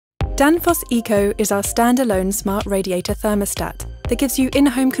Danfoss Eco is our standalone smart radiator thermostat that gives you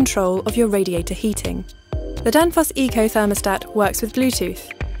in-home control of your radiator heating. The Danfoss Eco thermostat works with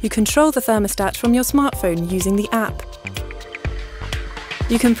Bluetooth. You control the thermostat from your smartphone using the app.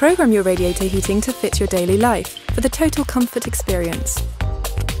 You can program your radiator heating to fit your daily life for the total comfort experience.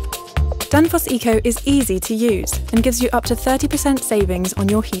 Danfoss Eco is easy to use and gives you up to 30% savings on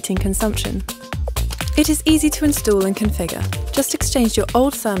your heating consumption. It is easy to install and configure. Just exchange your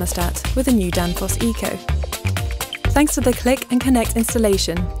old thermostat with a new Danfoss Eco. Thanks to the Click and Connect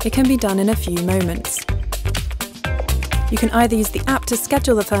installation, it can be done in a few moments. You can either use the app to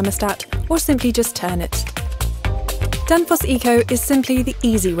schedule the thermostat or simply just turn it. Danfoss Eco is simply the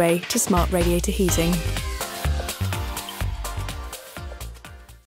easy way to smart radiator heating.